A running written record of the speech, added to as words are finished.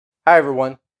Hi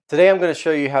everyone. Today I'm going to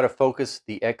show you how to focus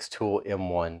the xTool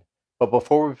M1. But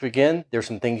before we begin, there's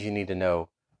some things you need to know.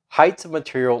 Heights of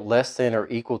material less than or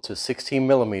equal to 16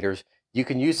 millimeters, you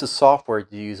can use the software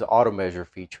to use the auto measure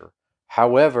feature.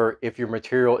 However, if your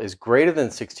material is greater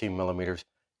than 16 millimeters,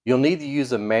 you'll need to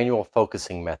use the manual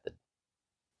focusing method.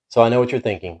 So I know what you're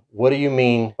thinking. What do you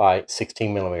mean by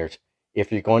 16 millimeters?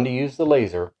 If you're going to use the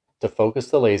laser to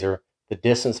focus the laser, the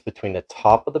distance between the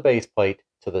top of the base plate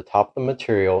to the top of the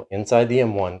material inside the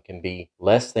M1 can be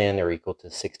less than or equal to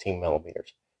 16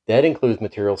 millimeters. That includes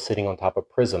material sitting on top of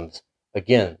prisms.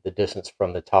 Again, the distance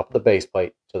from the top of the base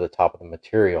plate to the top of the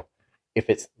material. If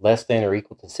it's less than or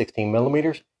equal to 16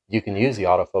 millimeters, you can use the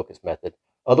autofocus method.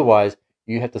 Otherwise,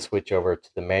 you have to switch over to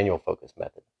the manual focus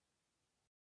method.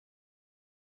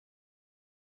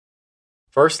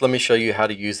 First, let me show you how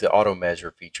to use the auto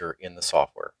measure feature in the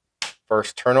software.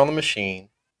 First, turn on the machine,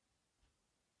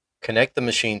 connect the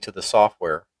machine to the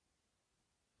software,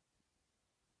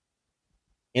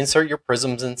 insert your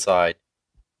prisms inside,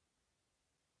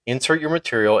 insert your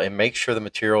material and make sure the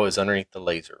material is underneath the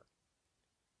laser.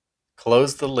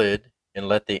 Close the lid and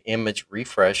let the image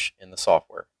refresh in the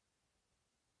software.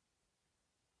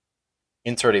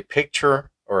 Insert a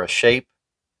picture or a shape.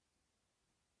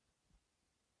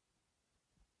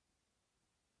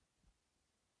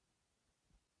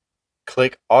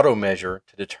 Click Auto Measure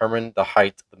to determine the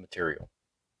height of the material.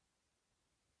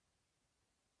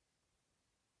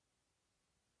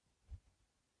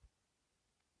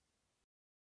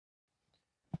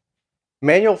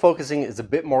 Manual focusing is a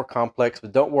bit more complex,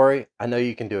 but don't worry, I know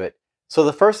you can do it. So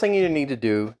the first thing you need to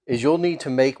do is you'll need to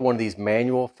make one of these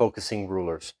manual focusing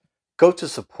rulers. Go to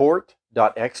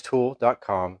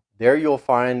support.xtool.com. There you'll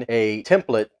find a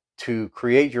template to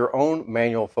create your own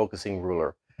manual focusing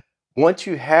ruler. Once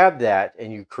you have that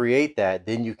and you create that,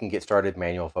 then you can get started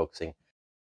manual focusing.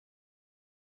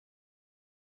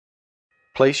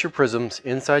 Place your prisms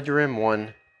inside your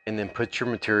M1 and then put your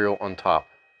material on top.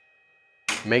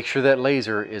 Make sure that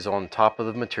laser is on top of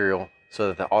the material so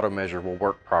that the auto measure will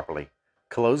work properly.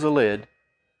 Close the lid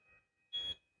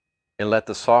and let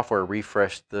the software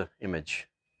refresh the image.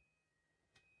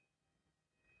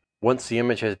 Once the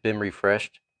image has been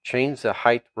refreshed, change the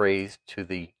height raised to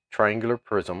the triangular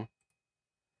prism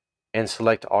and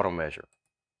select auto measure.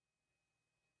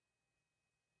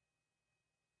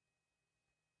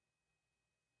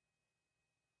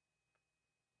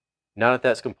 Now that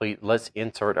that's complete, let's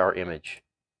insert our image.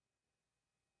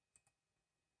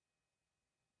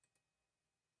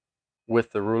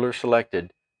 With the ruler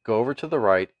selected, go over to the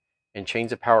right and change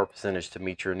the power percentage to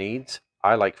meet your needs.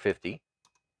 I like 50.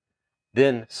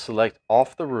 Then select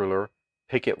off the ruler,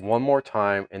 pick it one more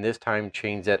time, and this time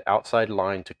change that outside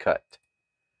line to cut.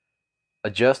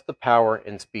 Adjust the power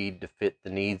and speed to fit the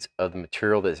needs of the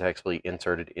material that's actually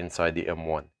inserted inside the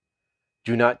M1.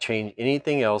 Do not change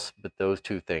anything else but those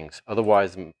two things,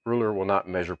 otherwise the ruler will not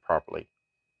measure properly.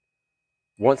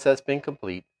 Once that's been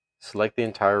complete, select the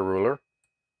entire ruler,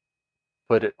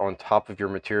 put it on top of your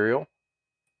material,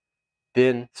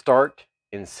 then start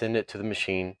and send it to the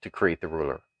machine to create the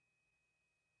ruler.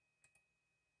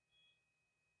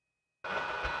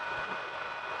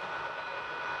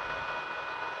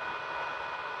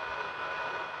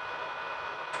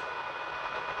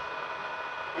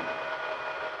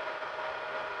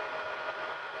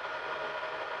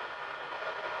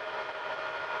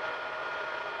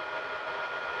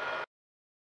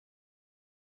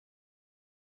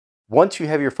 Once you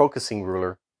have your focusing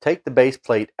ruler, take the base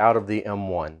plate out of the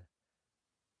M1.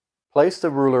 Place the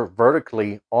ruler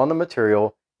vertically on the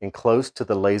material and close to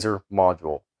the laser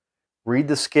module. Read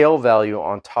the scale value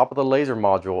on top of the laser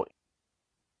module.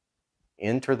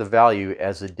 Enter the value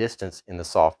as the distance in the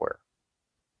software.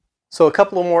 So a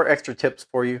couple of more extra tips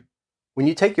for you. When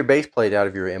you take your base plate out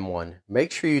of your M1,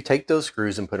 make sure you take those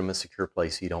screws and put them in a secure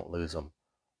place so you don't lose them.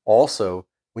 Also,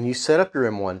 when you set up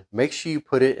your M1, make sure you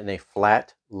put it in a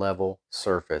flat, level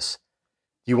surface.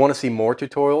 Do you want to see more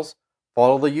tutorials?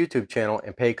 Follow the YouTube channel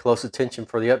and pay close attention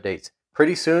for the updates.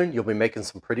 Pretty soon, you'll be making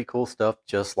some pretty cool stuff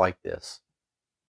just like this.